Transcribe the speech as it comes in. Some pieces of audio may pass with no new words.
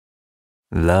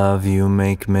Love you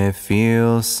make me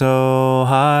feel so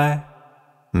high.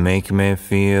 Make me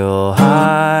feel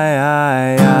high,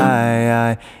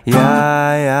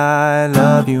 I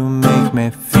love you, make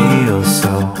me feel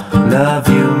so. Love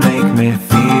you, make me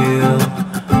feel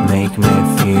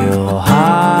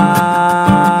high.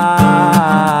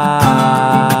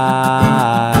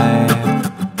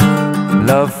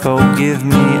 Love, forgive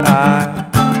me,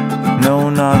 I know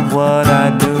not what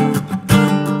I do.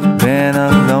 Been a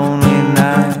lonely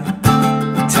night,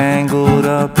 tangled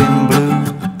up in blue.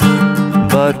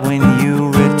 But when you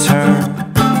return,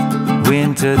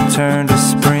 winter turned to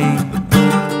spring.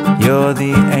 You're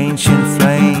the ancient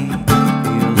flame,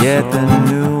 yet the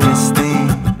newest thing.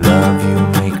 Love you,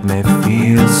 make me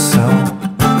feel so.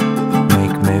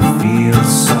 Make me feel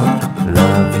so.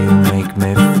 Love you, make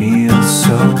me feel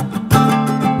so.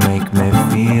 Make me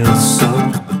feel so.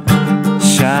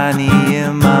 Shiny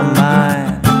in my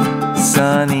mind,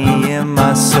 sunny in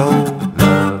my soul.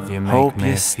 Love you, make hope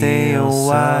you stay a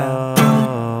while.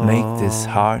 Make this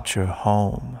heart your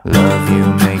home. Love you,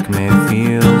 make me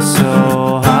feel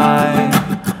so high.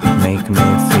 Make me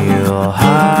feel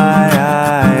high,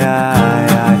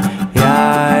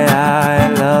 I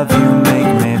love you,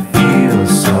 make me feel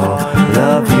so.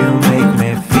 Love you, make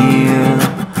me feel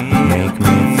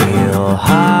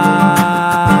high.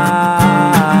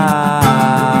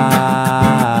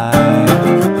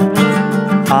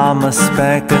 I'm a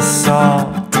speck of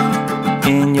salt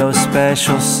in your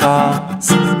special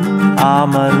sauce.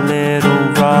 I'm a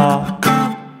little rock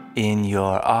in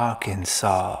your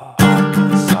Arkansas.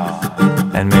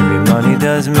 And maybe money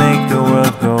does make the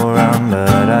world go round,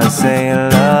 but I say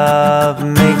love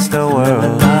makes the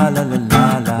world.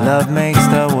 Love makes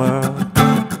the world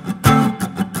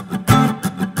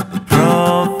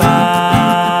profound.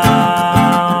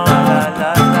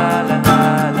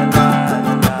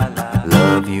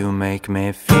 Love you, make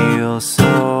me feel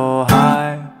so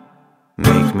high.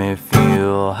 Make me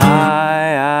feel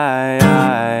high,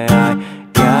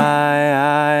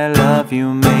 I love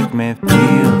you, make me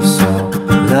feel so.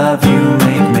 Love you,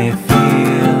 make